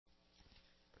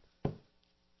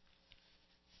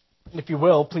If you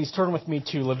will, please turn with me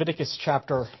to Leviticus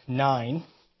chapter 9.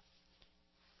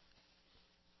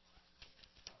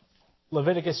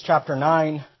 Leviticus chapter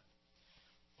 9,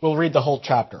 we'll read the whole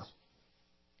chapter.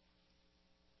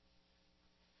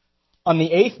 On the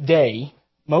 8th day,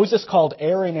 Moses called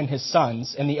Aaron and his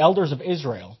sons and the elders of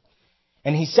Israel,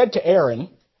 and he said to Aaron,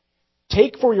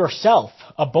 "Take for yourself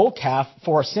a bull calf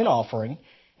for a sin offering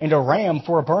and a ram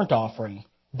for a burnt offering,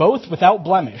 both without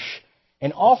blemish,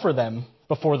 and offer them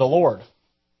before the Lord.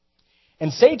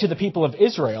 And say to the people of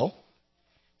Israel,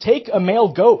 take a male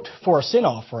goat for a sin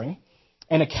offering,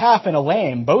 and a calf and a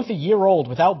lamb, both a year old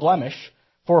without blemish,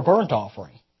 for a burnt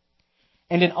offering,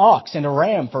 and an ox and a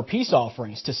ram for peace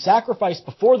offerings to sacrifice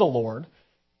before the Lord,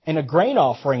 and a grain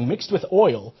offering mixed with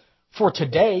oil, for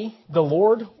today the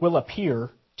Lord will appear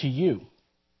to you."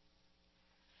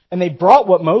 And they brought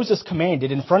what Moses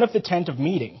commanded in front of the tent of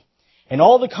meeting, and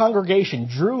all the congregation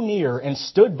drew near and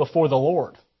stood before the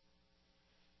Lord.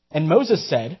 And Moses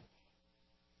said,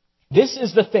 "This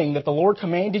is the thing that the Lord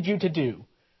commanded you to do,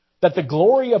 that the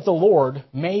glory of the Lord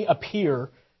may appear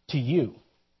to you."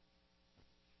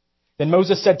 Then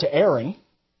Moses said to Aaron,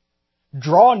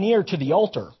 "Draw near to the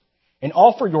altar, and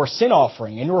offer your sin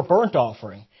offering and your burnt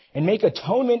offering, and make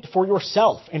atonement for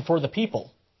yourself and for the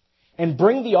people. And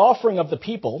bring the offering of the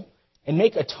people, and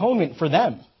make atonement for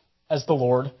them, as the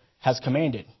Lord has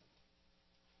commanded."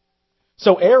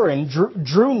 So Aaron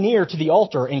drew near to the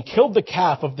altar and killed the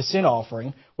calf of the sin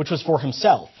offering, which was for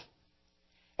himself.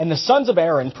 And the sons of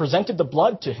Aaron presented the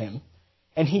blood to him,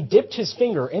 and he dipped his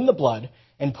finger in the blood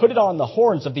and put it on the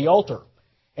horns of the altar,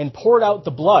 and poured out the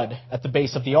blood at the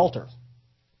base of the altar.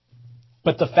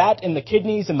 But the fat and the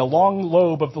kidneys and the long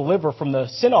lobe of the liver from the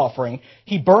sin offering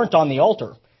he burnt on the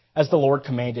altar, as the Lord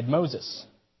commanded Moses.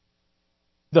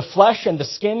 The flesh and the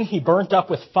skin he burnt up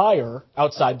with fire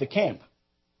outside the camp.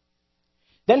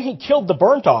 Then he killed the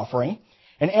burnt offering,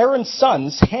 and Aaron's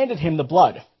sons handed him the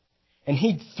blood, and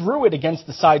he threw it against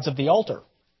the sides of the altar.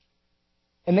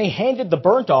 And they handed the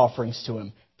burnt offerings to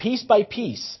him, piece by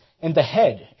piece, and the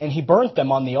head, and he burnt them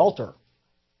on the altar.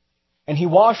 And he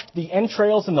washed the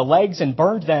entrails and the legs and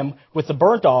burned them with the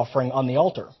burnt offering on the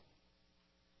altar.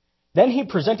 Then he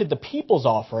presented the people's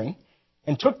offering,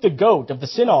 and took the goat of the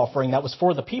sin offering that was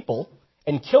for the people,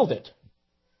 and killed it,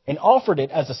 and offered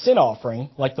it as a sin offering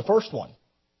like the first one.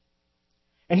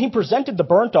 And he presented the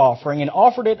burnt offering, and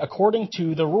offered it according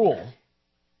to the rule.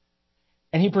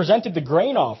 And he presented the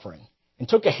grain offering, and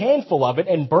took a handful of it,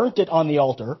 and burnt it on the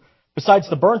altar, besides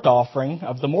the burnt offering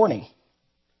of the morning.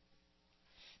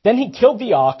 Then he killed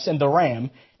the ox and the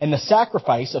ram, and the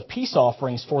sacrifice of peace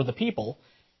offerings for the people,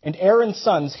 and Aaron's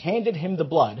sons handed him the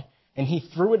blood, and he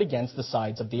threw it against the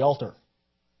sides of the altar.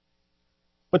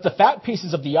 But the fat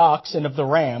pieces of the ox and of the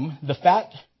ram, the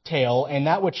fat tail, and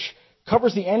that which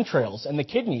covers the entrails, and the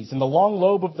kidneys, and the long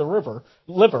lobe of the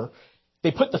liver,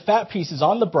 they put the fat pieces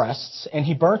on the breasts, and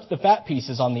he burnt the fat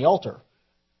pieces on the altar.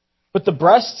 But the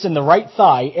breasts and the right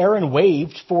thigh Aaron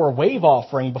waved for a wave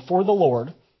offering before the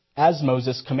Lord, as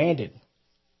Moses commanded.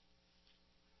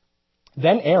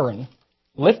 Then Aaron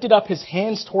lifted up his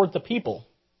hands toward the people,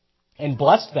 and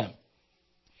blessed them.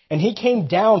 And he came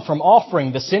down from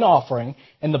offering the sin offering,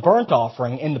 and the burnt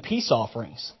offering, and the peace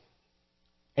offerings.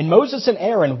 And Moses and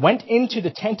Aaron went into the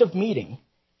tent of meeting,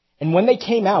 and when they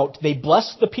came out, they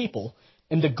blessed the people,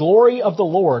 and the glory of the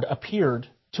Lord appeared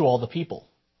to all the people.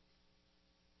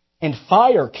 And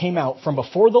fire came out from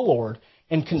before the Lord,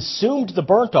 and consumed the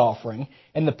burnt offering,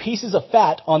 and the pieces of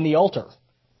fat on the altar.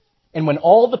 And when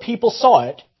all the people saw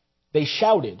it, they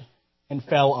shouted, and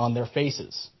fell on their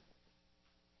faces.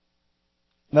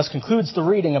 And thus concludes the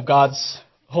reading of God's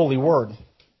holy word.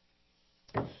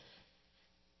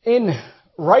 In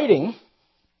writing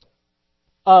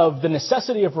of the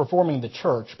necessity of reforming the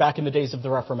church back in the days of the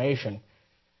Reformation,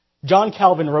 John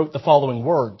Calvin wrote the following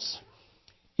words.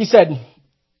 He said,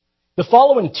 "The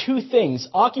following two things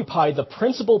occupy the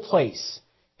principal place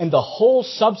and the whole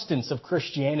substance of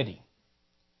Christianity.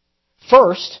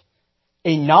 First,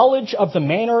 a knowledge of the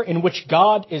manner in which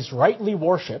God is rightly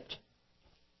worshipped.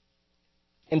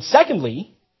 And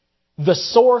secondly, the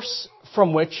source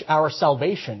from which our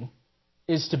salvation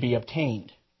is to be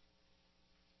obtained."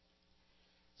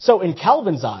 So in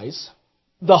Calvin's eyes,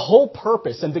 the whole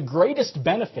purpose and the greatest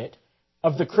benefit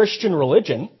of the Christian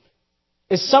religion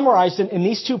is summarized in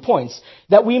these 2 points,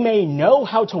 that we may know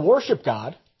how to worship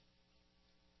God,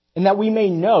 and that we may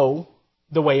know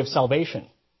the way of salvation.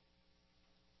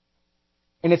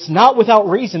 And it's not without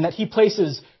reason that he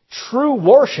places true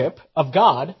worship of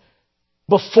God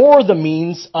before the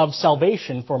means of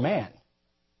salvation for man.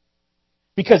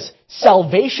 Because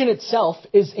salvation itself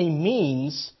is a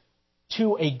means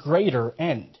to a greater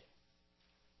end.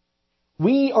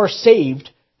 we are saved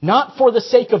not for the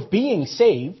sake of being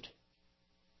saved,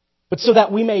 but so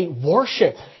that we may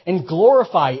worship and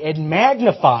glorify and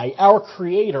magnify our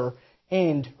Creator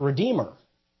and Redeemer.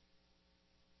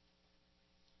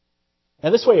 Now,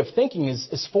 this way of thinking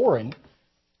is foreign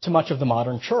to much of the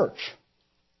modern church.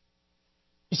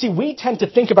 You see, we tend to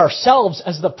think of ourselves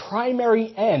as the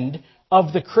primary end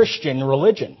of the Christian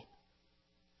religion.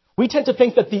 We tend to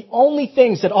think that the only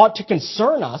things that ought to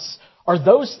concern us are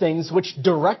those things which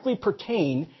directly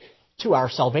pertain to our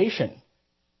salvation.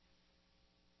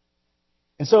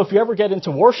 And so if you ever get into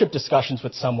worship discussions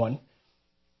with someone,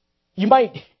 you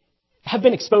might have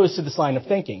been exposed to this line of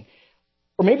thinking.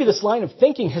 Or maybe this line of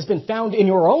thinking has been found in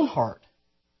your own heart.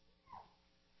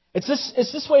 It's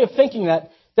this way of thinking that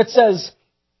says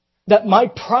that my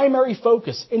primary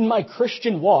focus in my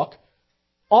Christian walk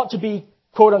ought to be,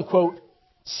 quote unquote,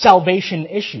 salvation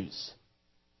issues.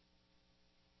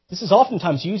 This is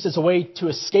oftentimes used as a way to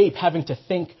escape having to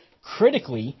think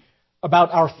critically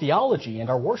about our theology and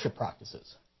our worship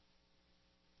practices.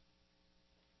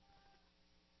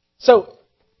 So,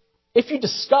 if you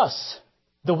discuss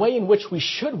the way in which we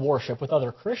should worship with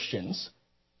other Christians,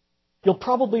 you'll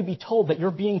probably be told that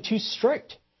you're being too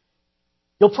strict.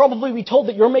 You'll probably be told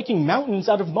that you're making mountains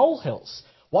out of molehills.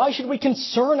 Why should we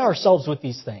concern ourselves with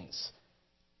these things?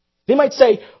 They might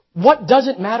say, what does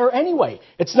it matter anyway?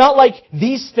 It's not like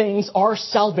these things are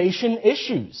salvation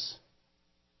issues.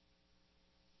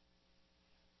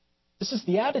 This is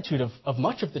the attitude of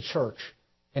much of the church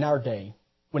in our day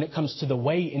when it comes to the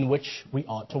way in which we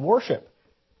ought to worship.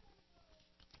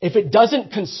 If it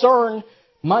doesn't concern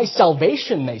my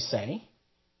salvation, they say,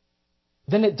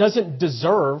 then it doesn't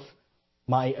deserve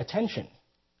my attention.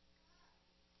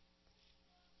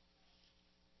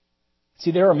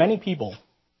 See, there are many people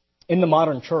in the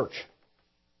modern church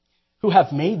who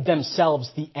have made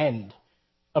themselves the end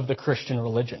of the Christian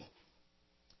religion.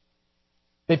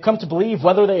 They've come to believe,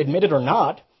 whether they admit it or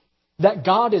not, that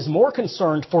God is more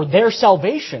concerned for their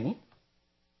salvation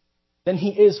than He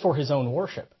is for His own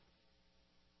worship.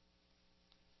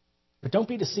 But don't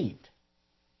be deceived.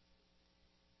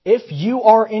 If you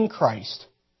are in Christ,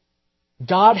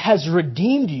 God has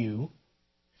redeemed you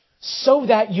so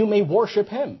that you may worship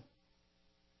Him.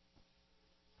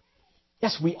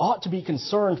 Yes, we ought to be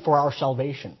concerned for our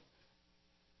salvation,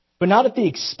 but not at the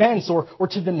expense or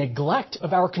to the neglect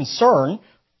of our concern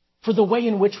for the way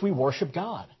in which we worship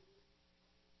God.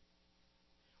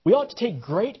 We ought to take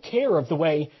great care of the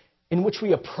way in which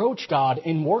we approach God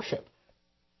in worship.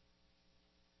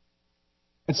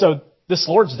 And so, this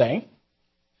Lord's Day,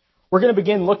 we're going to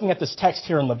begin looking at this text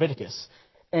here in Leviticus.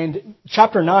 And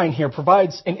chapter 9 here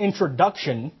provides an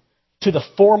introduction to the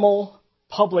formal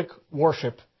public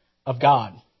worship of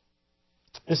God.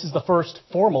 This is the first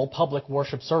formal public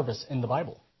worship service in the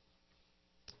Bible.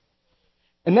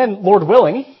 And then, Lord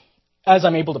willing, as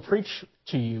I'm able to preach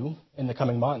to you in the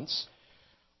coming months,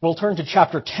 we'll turn to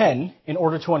chapter 10 in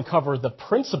order to uncover the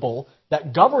principle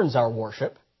that governs our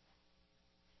worship,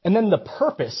 and then the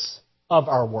purpose of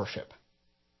our worship.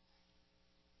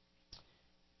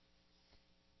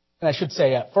 And I should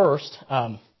say at first,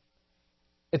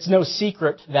 it's no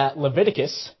secret that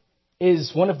Leviticus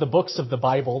is one of the books of the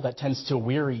Bible that tends to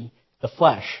weary the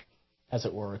flesh, as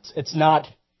it were. It's not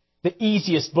the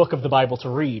easiest book of the Bible to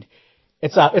read.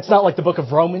 It's not like the book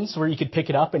of Romans where you could pick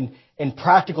it up and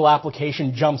practical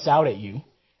application jumps out at you.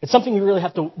 It's something you really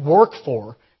have to work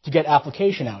for to get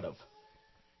application out of.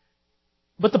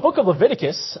 But the book of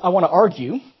Leviticus, I want to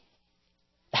argue,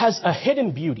 has a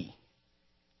hidden beauty.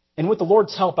 And with the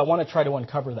Lord's help, I want to try to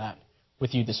uncover that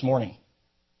with you this morning.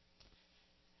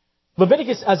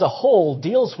 Leviticus as a whole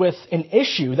deals with an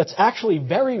issue that's actually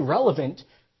very relevant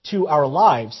to our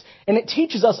lives, and it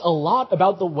teaches us a lot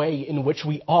about the way in which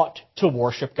we ought to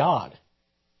worship God.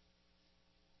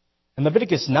 And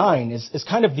Leviticus 9 is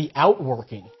kind of the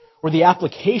outworking or the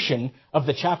application of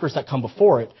the chapters that come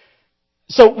before it.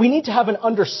 So we need to have an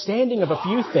understanding of a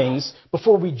few things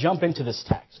before we jump into this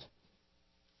text.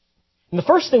 And the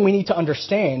first thing we need to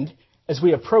understand as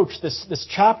we approach this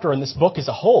chapter and this book as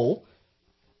a whole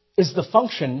is the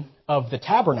function of the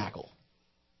tabernacle.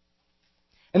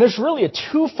 And there's really a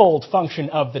twofold function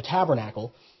of the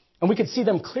tabernacle, and we can see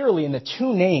them clearly in the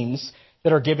two names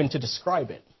that are given to describe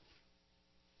it.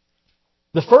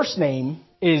 The first name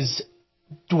is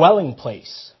dwelling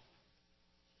place.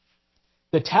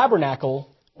 The tabernacle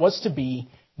was to be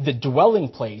the dwelling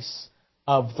place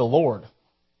of the Lord.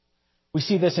 We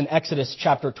see this in Exodus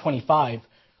chapter 25,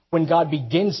 when God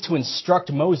begins to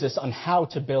instruct Moses on how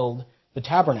to build the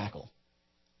tabernacle.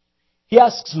 He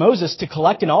asks Moses to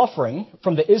collect an offering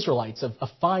from the Israelites of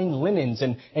fine linens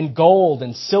and gold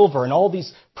and silver and all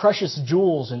these precious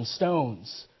jewels and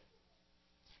stones.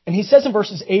 And he says in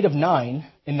verses 8 of 9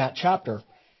 in that chapter,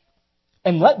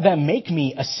 "And let them make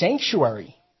me a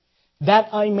sanctuary,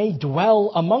 that I may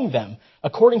dwell among them,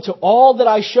 according to all that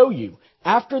I show you,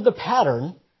 after the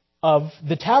pattern of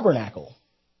the tabernacle."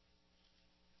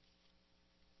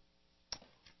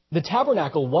 The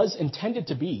tabernacle was intended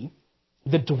to be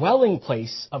the dwelling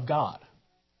place of God.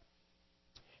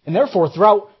 And therefore,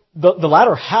 throughout the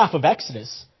latter half of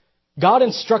Exodus, God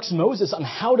instructs Moses on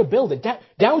how to build it,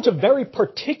 down to very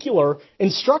particular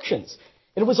instructions.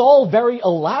 And it was all very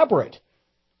elaborate,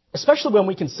 especially when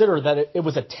we consider that it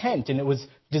was a tent and it was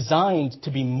designed to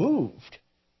be moved.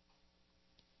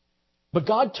 But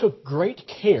God took great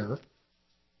care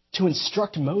to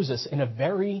instruct Moses in a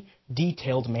very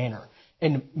detailed manner.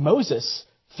 And Moses,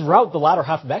 throughout the latter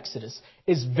half of Exodus,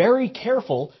 is very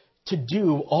careful to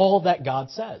do all that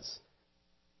God says.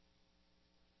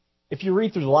 If you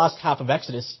read through the last half of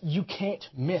Exodus, you can't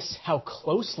miss how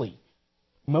closely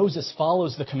Moses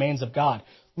follows the commands of God.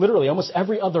 Literally, almost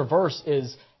every other verse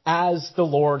is, "as the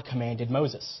Lord commanded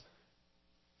Moses."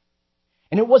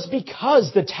 And it was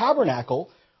because the tabernacle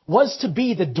was to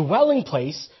be the dwelling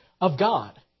place of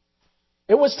God.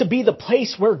 It was to be the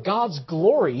place where God's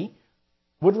glory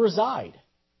would reside.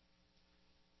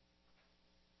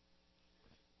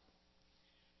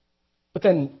 But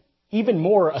then, even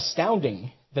more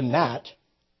astounding than that,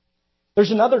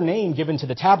 there's another name given to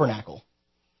the tabernacle,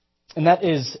 and that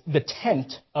is the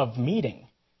tent of meeting.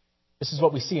 This is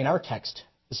what we see in our text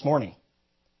this morning.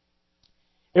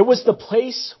 It was the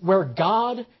place where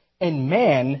God and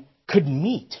man could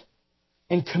meet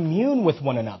and commune with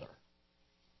one another.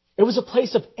 It was a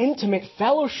place of intimate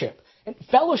fellowship, and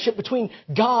fellowship between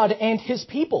God and his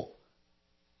people.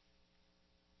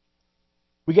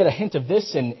 We get a hint of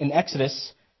this in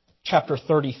Exodus chapter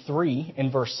 33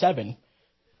 in verse 7,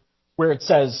 where it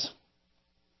says,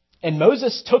 "And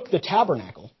Moses took the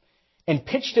tabernacle and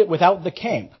pitched it without the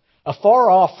camp, afar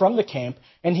off from the camp,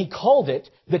 and he called it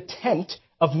the tent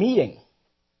of meeting.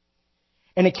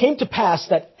 And it came to pass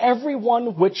that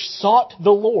everyone which sought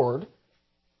the Lord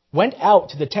went out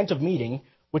to the tent of meeting,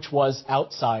 which was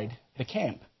outside the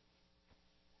camp."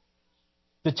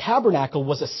 The tabernacle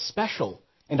was a special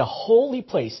and a holy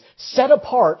place set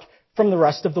apart from the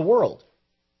rest of the world.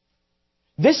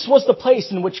 This was the place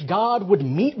in which God would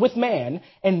meet with man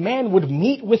and man would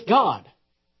meet with God.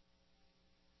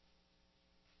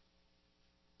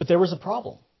 But there was a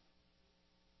problem.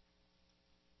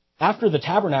 After the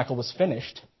tabernacle was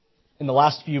finished, in the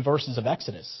last few verses of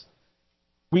Exodus,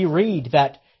 we read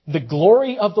that the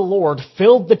glory of the Lord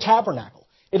filled the tabernacle.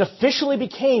 It officially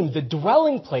became the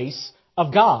dwelling place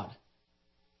of God.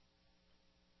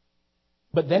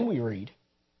 But then we read,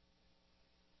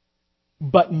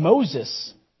 "But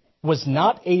Moses was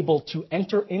not able to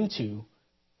enter into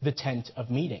the tent of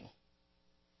meeting."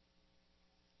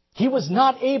 He was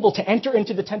not able to enter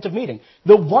into the tent of meeting,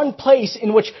 the one place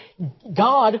in which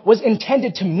God was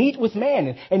intended to meet with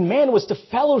man, and man was to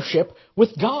fellowship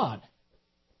with God.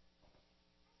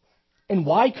 And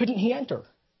why couldn't he enter?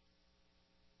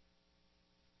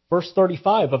 Verse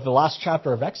 35 of the last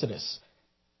chapter of Exodus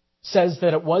says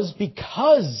that it was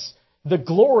because the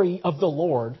glory of the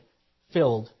Lord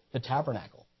filled the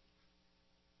tabernacle.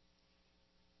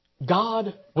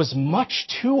 God was much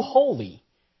too holy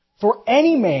for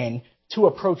any man to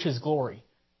approach his glory,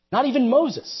 not even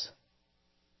Moses.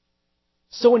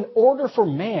 So in order for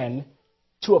man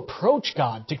to approach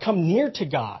God, to come near to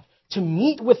God, to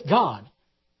meet with God,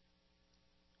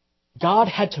 God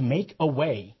had to make a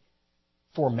way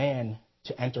for man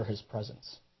to enter his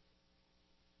presence.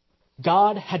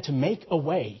 God had to make a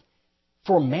way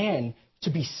for man to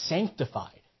be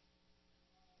sanctified.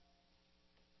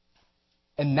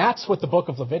 And that's what the book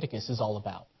of Leviticus is all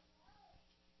about.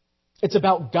 It's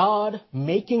about God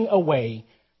making a way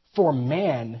for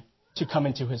man to come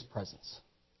into his presence.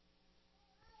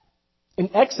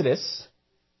 In Exodus,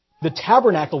 the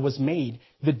tabernacle was made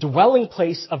the dwelling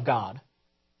place of God.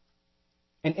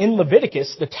 And in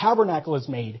Leviticus, the tabernacle is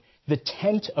made the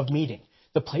tent of meeting,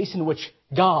 the place in which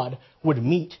God would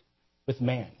meet with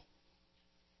man.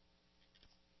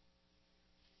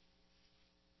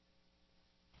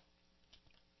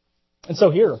 And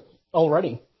so here,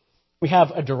 already, we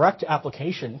have a direct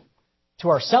application to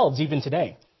ourselves even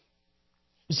today.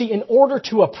 You see, in order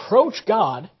to approach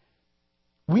God,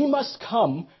 we must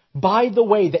come by the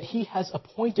way that he has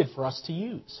appointed for us to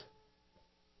use.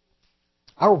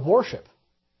 Our worship,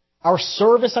 our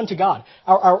service unto God,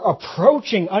 our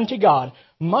approaching unto God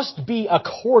must be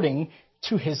according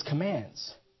to his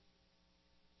commands.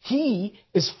 He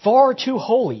is far too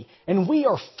holy, and we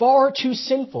are far too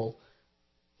sinful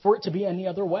for it to be any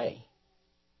other way.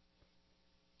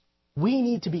 We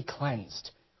need to be cleansed.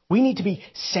 We need to be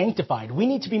sanctified. We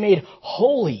need to be made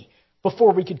holy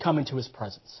before we could come into his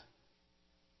presence.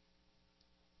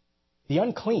 The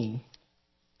unclean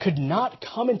could not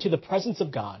come into the presence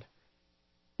of God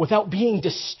without being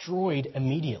destroyed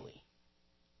immediately.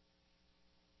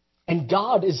 And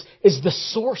God is the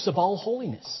source of all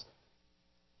holiness.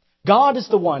 God is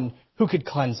the one who could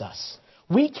cleanse us.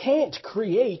 We can't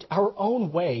create our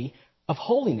own way of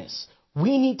holiness.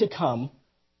 We need to come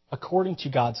according to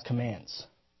God's commands.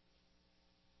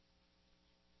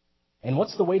 And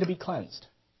what's the way to be cleansed?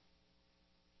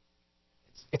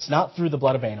 It's not through the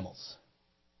blood of animals.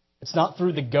 It's not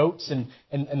through the goats and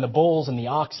the bulls and the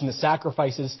ox and the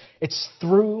sacrifices. It's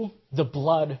through the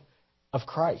blood of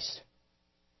Christ.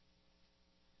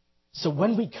 So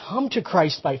when we come to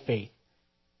Christ by faith,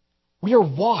 we are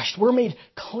washed. We're made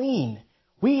clean.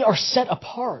 We are set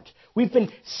apart. We've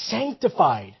been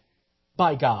sanctified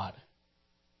by God.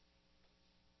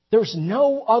 There's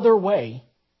no other way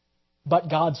but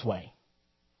God's way.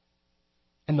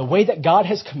 And the way that God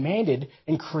has commanded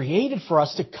and created for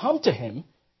us to come to him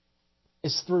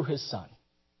is through his Son.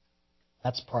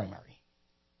 That's primary.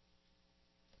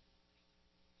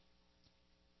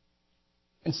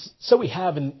 And so we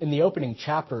have in the opening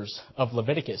chapters of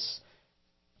Leviticus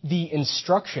the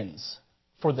instructions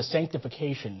for the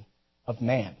sanctification of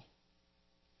man.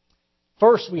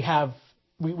 First, we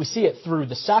see it through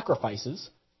the sacrifices,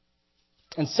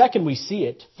 and second, we see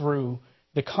it through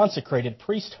the consecrated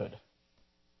priesthood.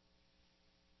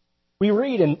 We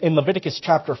read in Leviticus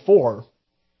chapter 4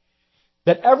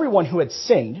 that everyone who had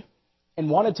sinned and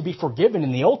wanted to be forgiven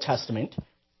in the Old Testament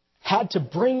had to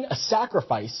bring a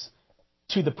sacrifice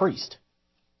to the priest.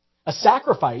 A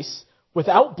sacrifice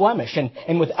without blemish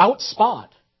and without spot.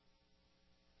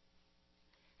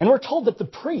 And we're told that the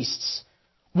priests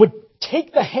would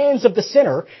take the hands of the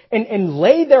sinner and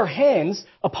lay their hands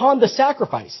upon the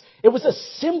sacrifice. It was a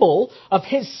symbol of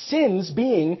his sins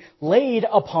being laid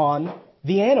upon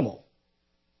the animal.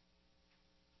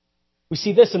 We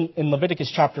see this in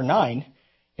Leviticus chapter 9,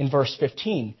 in verse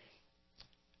 15.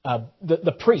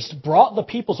 The priest brought the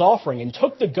people's offering and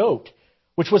took the goat,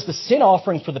 which was the sin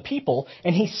offering for the people,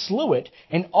 and he slew it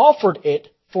and offered it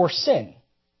for sin.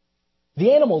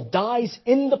 The animal dies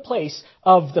in the place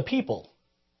of the people.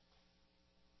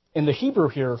 And the Hebrew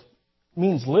here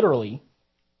means literally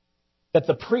that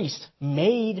the priest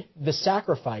made the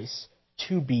sacrifice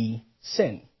to be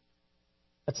sin.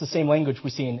 That's the same language we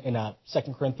see in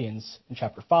 2 Corinthians in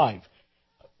chapter 5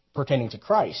 pertaining to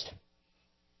Christ.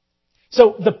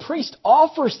 So the priest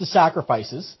offers the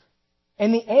sacrifices,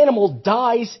 and the animal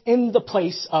dies in the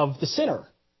place of the sinner.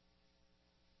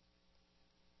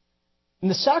 And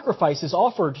the sacrifices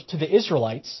offered to the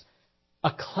Israelites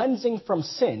a cleansing from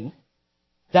sin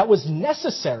that was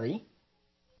necessary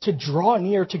to draw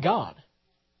near to God.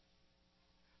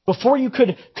 Before you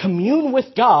could commune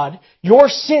with God, your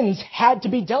sins had to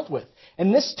be dealt with.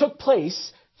 And this took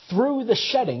place through the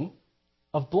shedding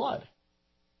of blood.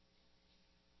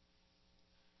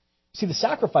 See, the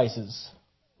sacrifices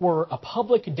were a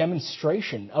public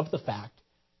demonstration of the fact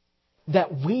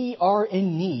that we are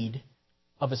in need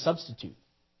of a substitute.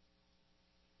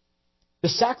 The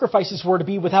sacrifices were to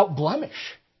be without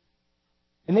blemish.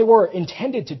 And they were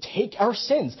intended to take our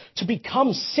sins, to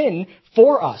become sin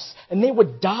for us. And they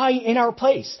would die in our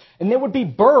place. And they would be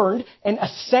burned and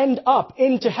ascend up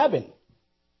into heaven.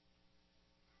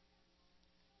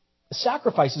 The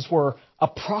sacrifices were a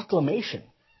proclamation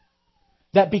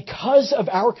that because of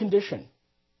our condition,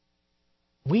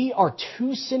 we are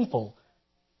too sinful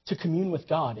to commune with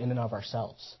God in and of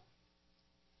ourselves.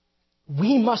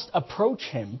 We must approach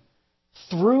him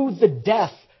through the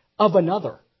death of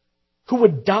another who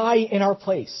would die in our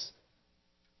place.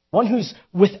 One who's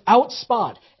without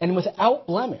spot and without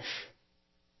blemish.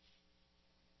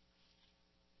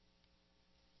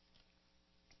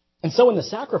 And so in the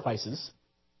sacrifices,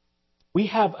 we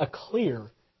have a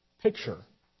clear picture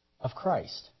of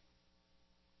Christ.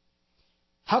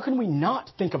 How can we not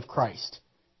think of Christ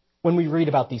when we read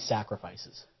about these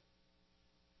sacrifices?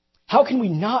 How can we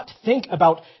not think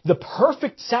about the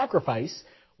perfect sacrifice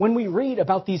when we read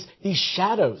about these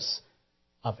shadows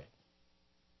of it?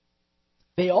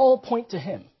 They all point to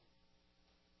him.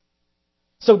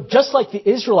 So just like the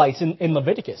Israelites in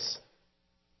Leviticus,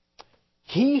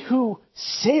 he who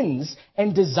sins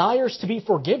and desires to be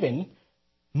forgiven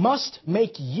must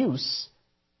make use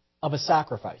of a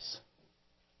sacrifice.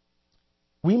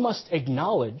 We must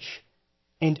acknowledge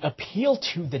and appeal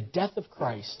to the death of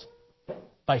Christ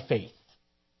by faith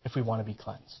if we want to be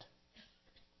cleansed.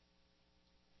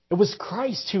 It was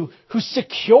Christ who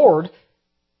secured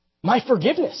my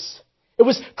forgiveness. It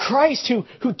was Christ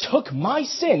who took my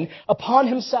sin upon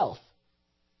himself.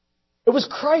 It was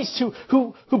Christ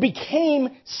who became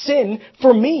sin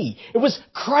for me. It was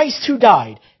Christ who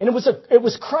died. And it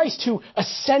was Christ who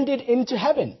ascended into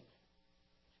heaven.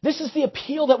 This is the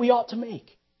appeal that we ought to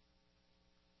make.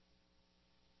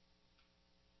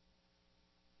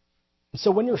 And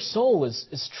so when your soul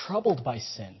is troubled by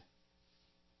sin,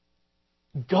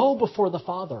 go before the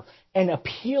Father and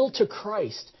appeal to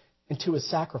Christ and to his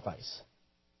sacrifice.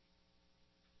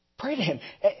 Pray to him.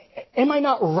 Am I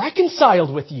not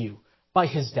reconciled with you by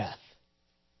his death?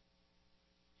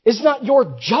 Is not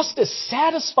your justice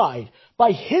satisfied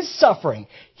by his suffering?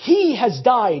 He has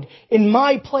died in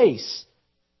my place.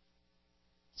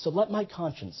 So let my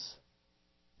conscience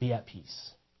be at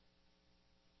peace.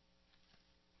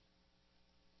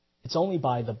 It's only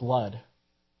by the blood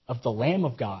of the Lamb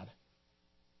of God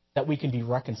that we can be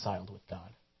reconciled with God.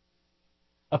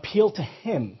 Appeal to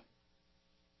him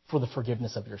for the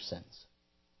forgiveness of your sins.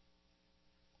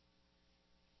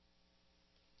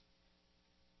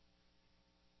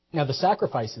 Now, the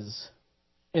sacrifices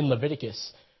in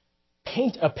Leviticus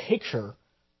paint a picture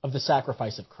of the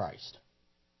sacrifice of Christ.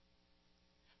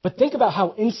 But think about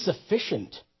how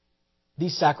insufficient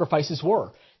these sacrifices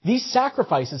were. These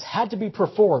sacrifices had to be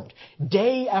performed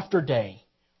day after day,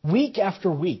 week after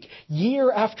week,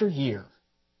 year after year.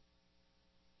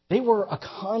 They were a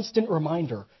constant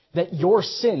reminder that your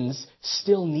sins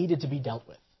still needed to be dealt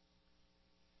with.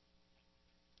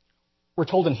 We're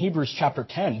told in Hebrews chapter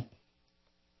 10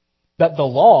 that the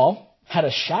law had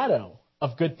a shadow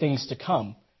of good things to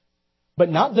come, but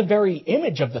not the very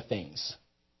image of the things.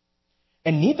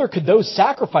 And neither could those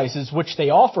sacrifices which they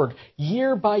offered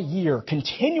year by year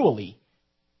continually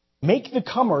make the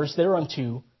comers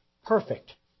thereunto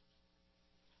perfect.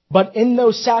 But in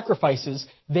those sacrifices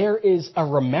there is a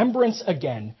remembrance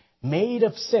again made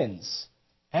of sins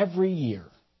every year.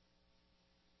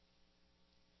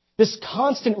 This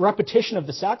constant repetition of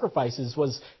the sacrifices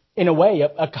was, in a way,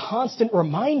 a constant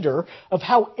reminder of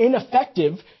how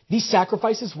ineffective these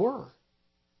sacrifices were.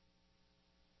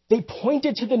 They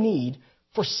pointed to the need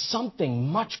for something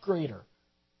much greater.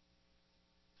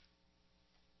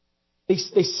 They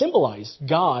symbolized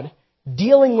God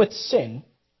dealing with sin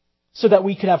so that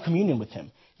we could have communion with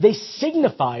him. They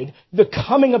signified the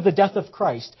coming of the death of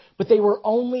Christ, but they were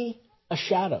only a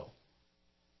shadow.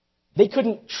 They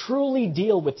couldn't truly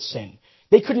deal with sin.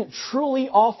 They couldn't truly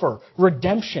offer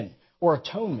redemption or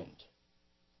atonement.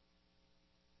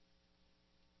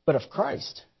 But of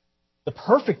Christ, the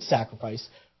perfect sacrifice,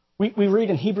 we read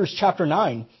in Hebrews chapter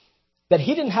 9 that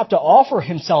he didn't have to offer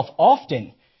himself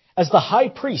often as the high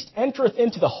priest entereth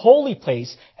into the holy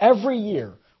place every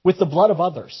year with the blood of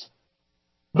others.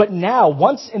 But now,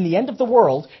 once in the end of the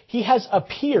world, he has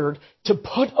appeared to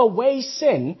put away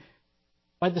sin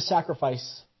by the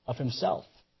sacrifice of himself.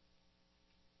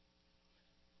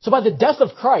 So by the death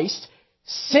of Christ,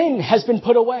 sin has been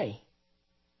put away.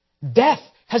 Death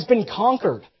has been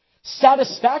conquered.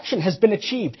 Satisfaction has been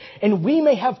achieved. And we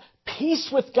may have peace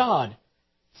with God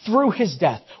through his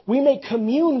death. We may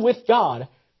commune with God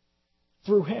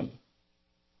through him.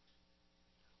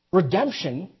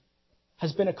 Redemption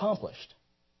has been accomplished.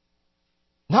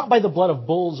 Not by the blood of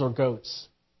bulls or goats,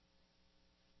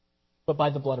 but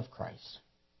by the blood of Christ.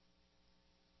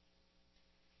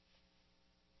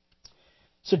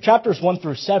 So chapters 1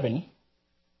 through 7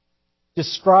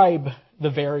 describe the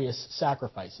various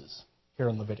sacrifices here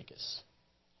in Leviticus.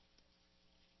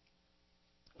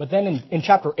 But then in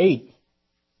chapter 8,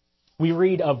 we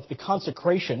read of the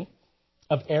consecration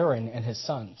of Aaron and his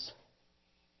sons.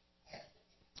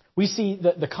 We see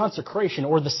the consecration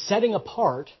or the setting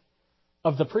apart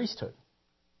of the priesthood.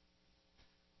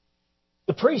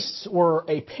 The priests were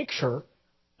a picture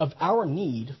of our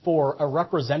need for a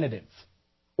representative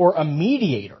or a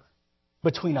mediator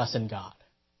between us and God.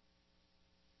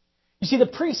 You see, the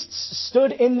priests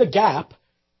stood in the gap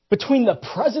between the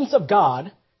presence of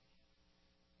God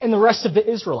and the rest of the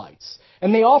Israelites.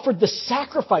 And they offered the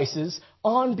sacrifices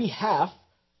on behalf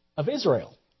of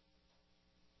Israel.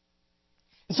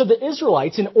 And so the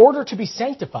Israelites, in order to be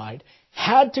sanctified,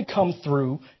 had to come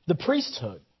through the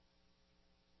priesthood.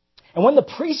 And when the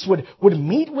priests would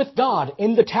meet with God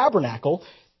in the tabernacle,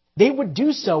 they would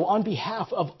do so on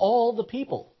behalf of all the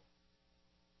people.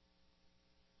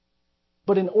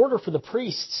 But in order for the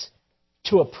priests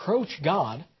to approach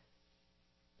God,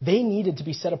 they needed to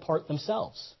be set apart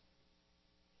themselves.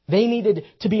 They needed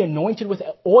to be anointed with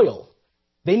oil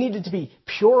They needed to be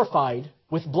purified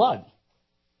with blood.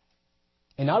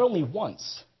 And not only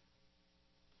once,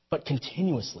 but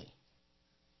continuously.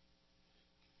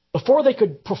 Before they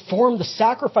could perform the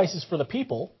sacrifices for the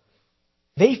people,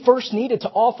 they first needed to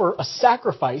offer a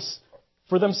sacrifice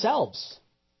for themselves.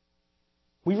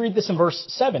 We read this in verse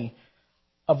 7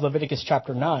 of Leviticus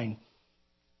chapter 9.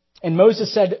 And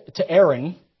Moses said to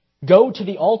Aaron, "Go to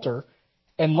the altar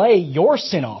and lay your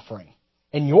sin offering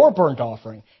and your burnt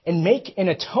offering and make an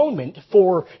atonement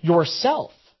for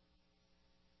yourself."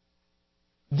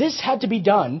 This had to be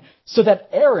done so that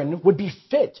Aaron would be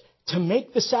fit to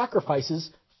make the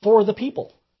sacrifices for the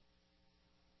people.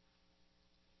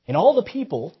 And all the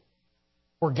people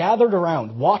were gathered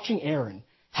around watching Aaron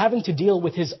having to deal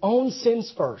with his own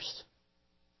sins first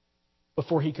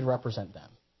before he could represent them.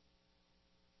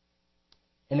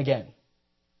 And again,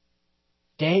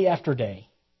 day after day,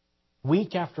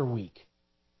 week after week,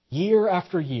 year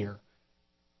after year,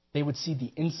 they would see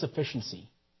the insufficiency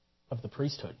of the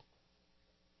priesthood.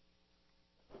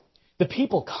 The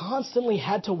people constantly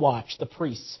had to watch the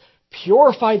priests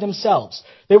purify themselves.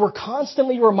 They were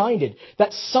constantly reminded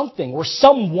that something or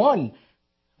someone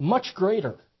much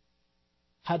greater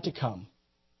had to come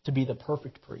to be the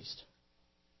perfect priest.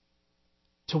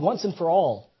 To once and for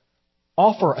all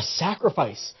offer a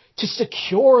sacrifice to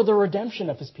secure the redemption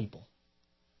of his people.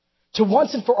 To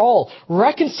once and for all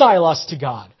reconcile us to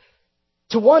God.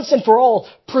 To once and for all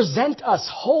present us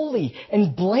holy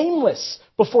and blameless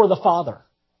before the Father.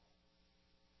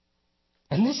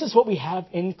 And this is what we have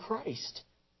in Christ.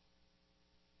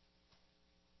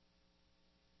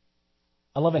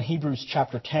 I love in Hebrews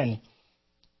chapter 10,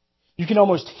 you can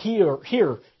almost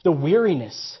hear the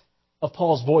weariness of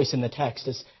Paul's voice in the text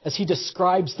as he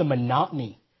describes the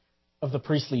monotony of the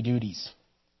priestly duties.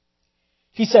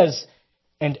 He says,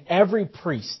 "And every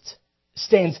priest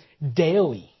stands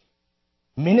daily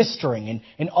ministering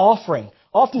and offering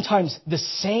oftentimes the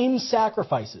same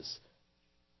sacrifices,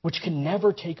 which can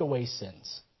never take away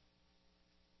sins."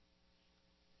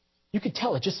 You could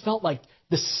tell it just felt like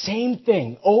the same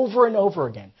thing over and over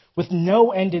again with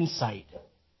no end in sight.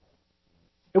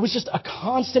 It was just a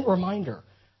constant reminder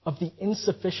of the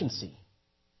insufficiency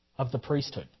of the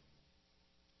priesthood.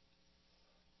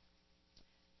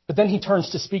 But then he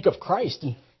turns to speak of Christ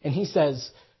and he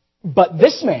says, "But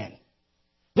this man,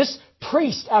 this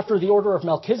priest after the order of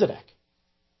Melchizedek,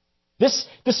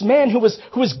 this man who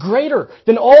was greater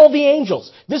than all the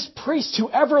angels, this priest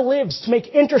who ever lives to make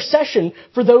intercession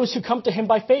for those who come to him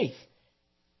by faith.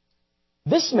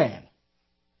 This man,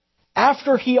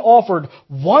 after he offered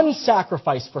one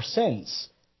sacrifice for sins,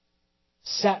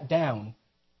 sat down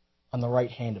on the right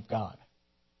hand of God."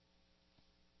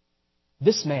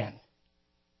 This man,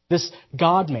 this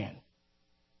God-man,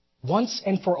 once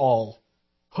and for all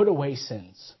put away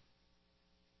sins.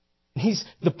 And he's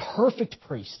the perfect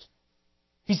priest.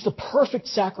 He's the perfect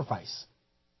sacrifice.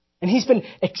 And he's been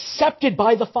accepted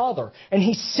by the Father. And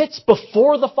he sits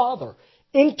before the Father,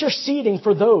 interceding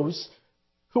for those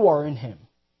who are in him.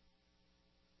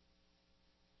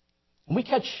 And we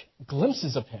catch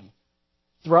glimpses of him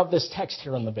throughout this text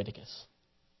here in Leviticus.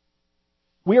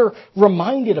 We are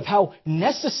reminded of how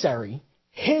necessary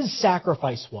his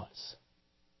sacrifice was.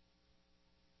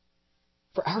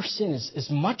 For our sin is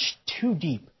much too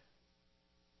deep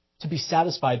to be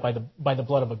satisfied by the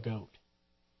blood of a goat.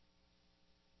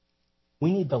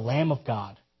 We need the Lamb of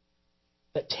God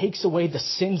that takes away the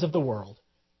sins of the world.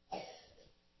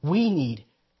 We need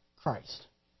Christ.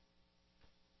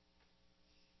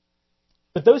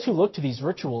 But those who look to these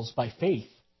rituals by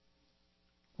faith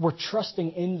were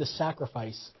trusting in the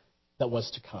sacrifice that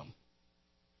was to come.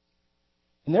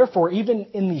 And therefore, even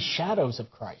in the shadows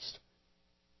of Christ,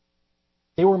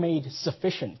 they were made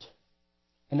sufficient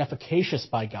and efficacious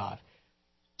by God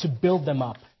to build them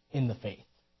up in the faith.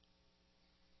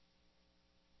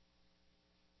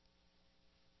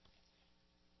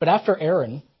 But after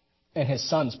Aaron and his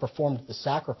sons performed the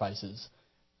sacrifices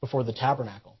before the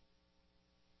tabernacle,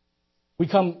 we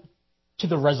come to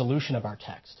the resolution of our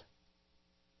text.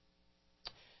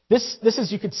 This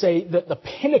is, you could say, the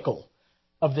pinnacle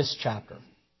of this chapter,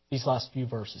 these last few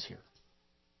verses here.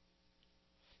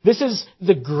 This is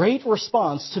the great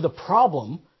response to the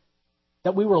problem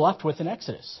that we were left with in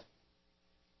Exodus.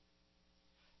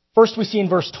 First, we see in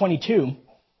verse 22,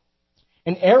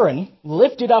 "And Aaron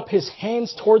lifted up his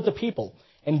hands toward the people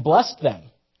and blessed them,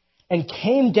 and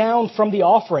came down from the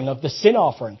offering of the sin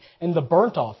offering and the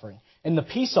burnt offering and the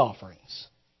peace offerings."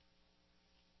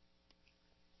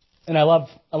 And I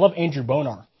love Andrew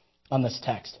Bonar on this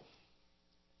text.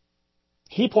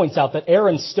 He points out that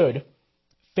Aaron stood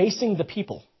facing the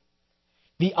people.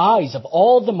 the eyes of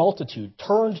all the multitude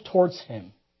turned towards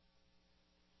him.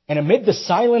 And amid the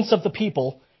silence of the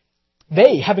people,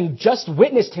 they, having just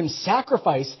witnessed him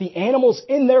sacrifice the animals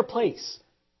in their place,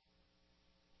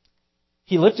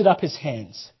 he lifted up his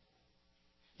hands,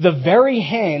 the very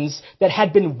hands that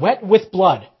had been wet with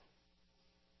blood,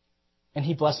 and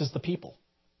he blesses the people,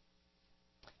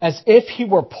 as if he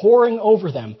were pouring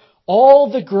over them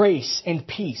all the grace and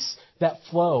peace that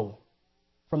flow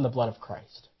from the blood of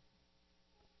Christ.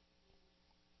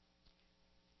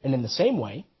 And in the same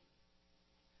way,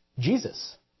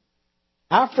 Jesus,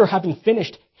 after having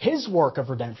finished his work of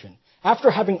redemption,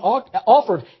 after having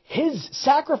offered his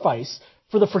sacrifice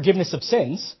for the forgiveness of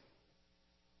sins,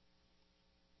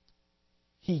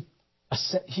 he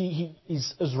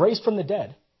is raised from the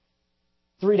dead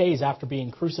 3 days after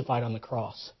being crucified on the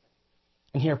cross.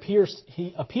 And he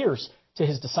appears to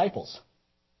his disciples.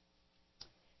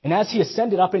 And as he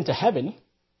ascended up into heaven,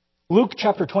 Luke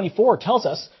chapter 24 tells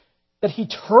us that he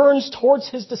turns towards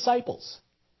his disciples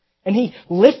and he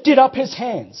lifted up his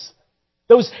hands,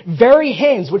 those very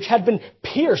hands which had been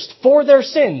pierced for their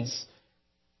sins,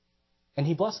 and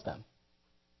he blessed them.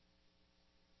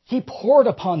 He poured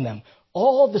upon them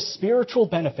all the spiritual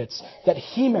benefits that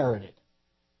he merited,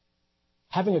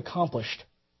 having accomplished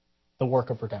the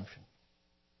work of redemption.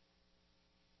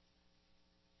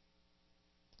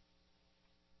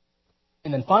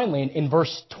 And then finally, in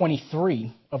verse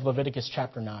 23 of Leviticus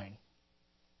chapter 9,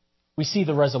 we see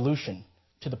the resolution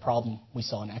to the problem we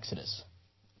saw in Exodus.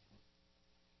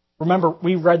 Remember,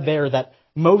 we read there that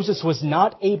Moses was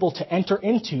not able to enter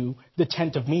into the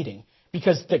tent of meeting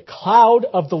because the cloud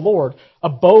of the Lord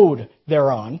abode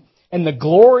thereon, and the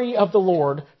glory of the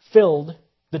Lord filled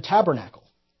the tabernacle.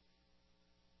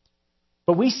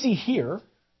 But we see here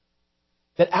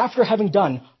that after having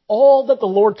done all that the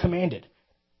Lord commanded,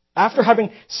 after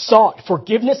having sought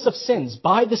forgiveness of sins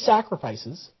by the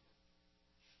sacrifices,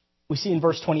 we see in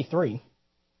verse 23,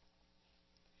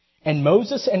 and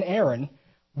Moses and Aaron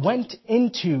went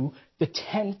into the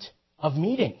tent of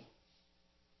meeting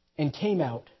and came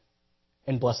out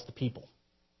and blessed the people.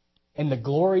 And the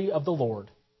glory of the Lord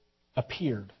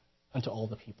appeared unto all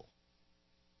the people.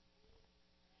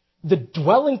 The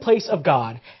dwelling place of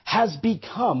God has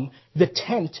become the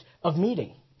tent of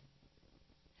meeting.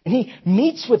 And he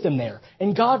meets with them there,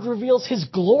 and God reveals his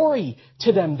glory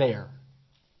to them there.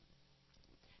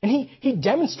 And he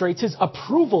demonstrates his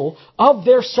approval of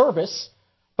their service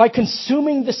by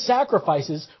consuming the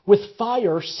sacrifices with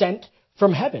fire sent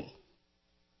from heaven.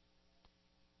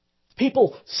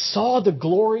 People saw the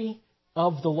glory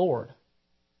of the Lord.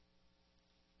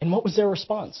 And what was their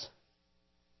response?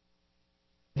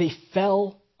 They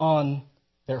fell on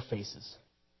their faces.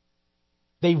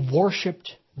 They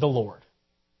worshiped the Lord.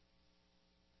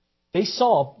 They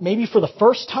saw, maybe for the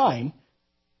first time,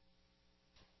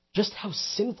 just how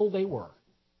sinful they were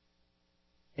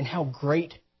and how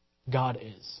great God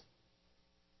is.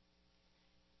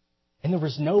 And there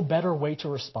was no better way to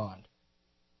respond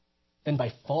than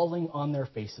by falling on their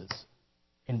faces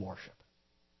in worship.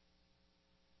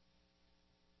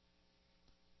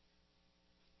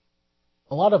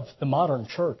 A lot of the modern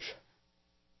church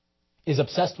is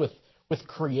obsessed with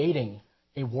creating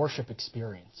a worship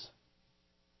experience.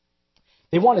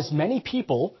 They want as many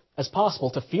people as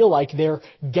possible to feel like they're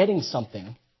getting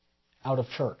something out of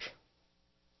church.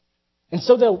 And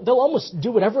so they'll almost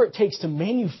do whatever it takes to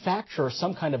manufacture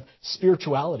some kind of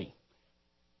spirituality.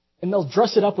 And they'll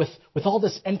dress it up with all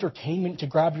this entertainment to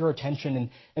grab your attention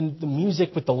and the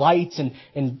music with the lights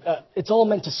and it's all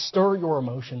meant to stir your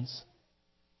emotions.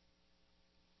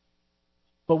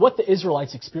 But what the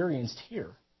Israelites experienced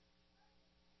here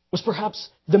was perhaps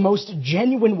the most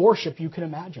genuine worship you can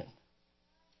imagine.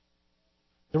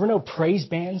 There were no praise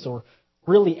bands or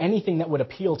really anything that would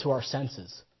appeal to our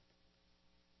senses.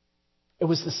 It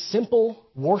was the simple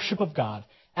worship of God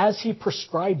as he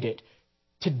prescribed it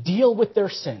to deal with their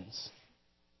sins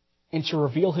and to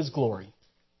reveal his glory.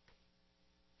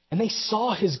 And they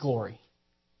saw his glory.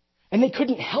 And they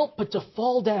couldn't help but to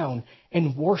fall down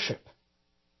and worship.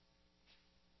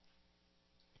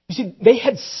 You see, they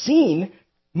had seen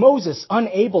Moses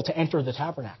unable to enter the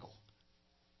tabernacle.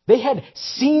 They had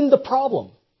seen the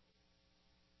problem.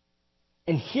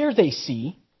 And here they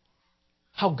see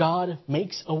how God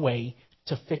makes a way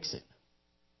to fix it.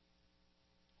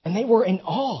 And they were in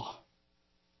awe.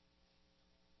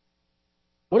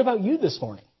 What about you this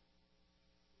morning?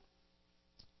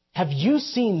 Have you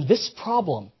seen this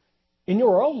problem in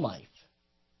your own life?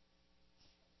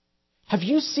 Have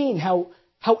you seen how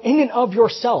in and of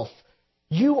yourself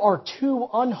you are too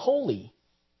unholy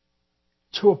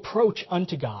to approach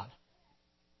unto God?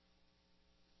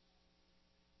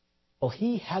 Well,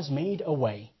 he has made a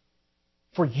way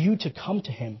for you to come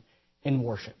to him in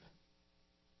worship.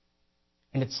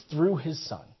 And it's through his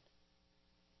Son,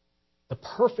 the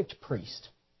perfect priest,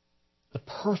 the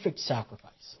perfect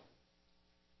sacrifice.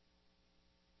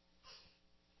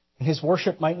 And his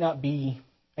worship might not be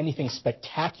anything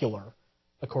spectacular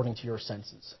according to your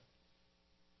senses.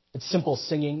 It's simple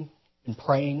singing and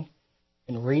praying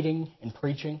and reading and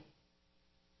preaching.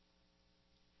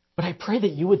 But I pray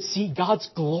that you would see God's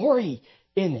glory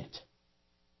in it.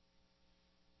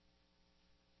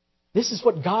 This is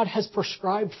what God has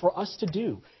prescribed for us to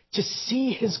do, to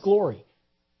see his glory.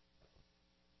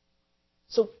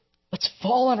 So let's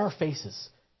fall on our faces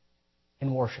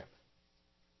and worship.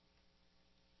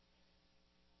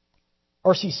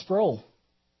 R.C. Sproul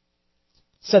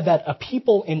said that a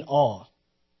people in awe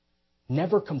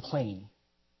never complain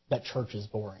that church is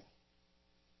boring.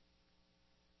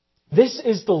 This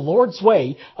is the Lord's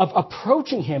way of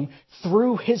approaching him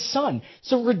through his Son.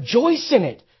 So rejoice in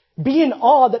it. Be in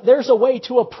awe that there's a way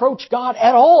to approach God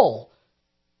at all.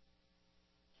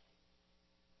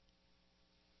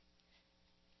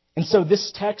 And so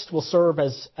this text will serve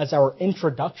as our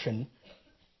introduction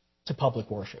to public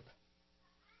worship.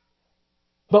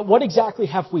 But what exactly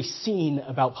have we seen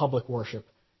about public worship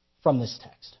from this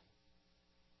text?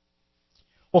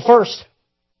 Well, first,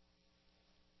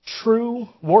 true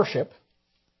worship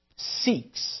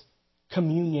seeks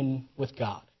communion with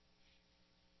God.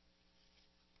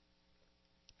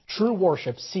 True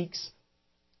worship seeks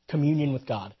communion with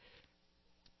God.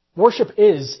 Worship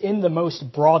is, in the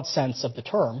most broad sense of the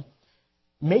term,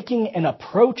 making an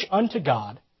approach unto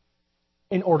God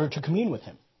in order to commune with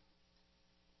him.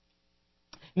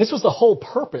 And this was the whole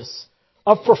purpose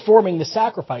of performing the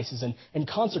sacrifices and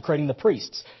consecrating the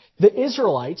priests. The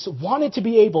Israelites wanted to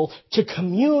be able to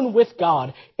commune with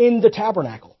God in the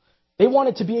tabernacle. They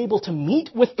wanted to be able to meet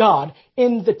with God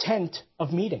in the tent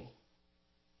of meeting.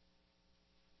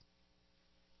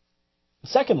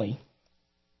 Secondly,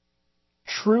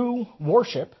 true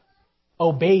worship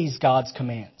obeys God's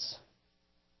commands.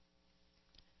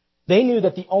 They knew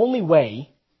that the only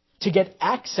way to get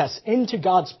access into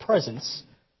God's presence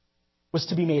was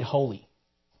to be made holy.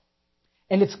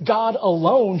 And it's God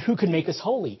alone who can make us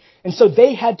holy. And so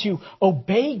they had to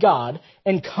obey God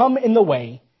and come in the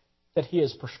way that he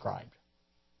has prescribed.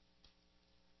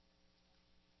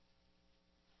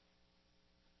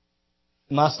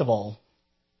 And last of all,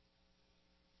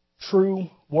 true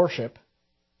worship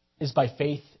is by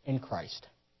faith in Christ.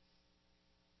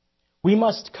 We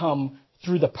must come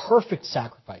through the perfect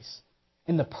sacrifice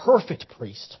and the perfect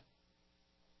priest.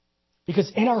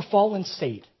 Because in our fallen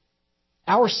state,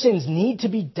 our sins need to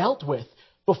be dealt with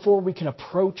before we can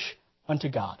approach unto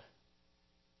God.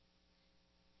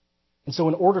 And so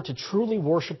in order to truly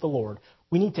worship the Lord,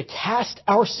 we need to cast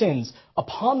our sins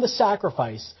upon the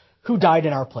sacrifice who died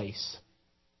in our place.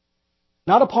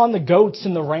 Not upon the goats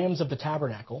and the rams of the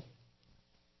tabernacle,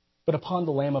 but upon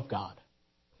the Lamb of God,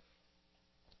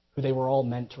 who they were all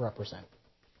meant to represent.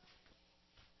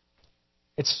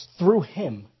 It's through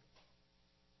him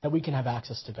that we can have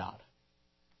access to God.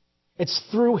 It's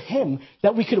through him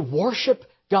that we could worship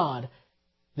God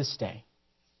this day.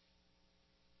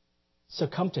 So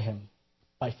come to him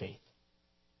by faith.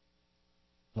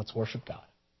 Let's worship God.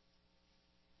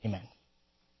 Amen.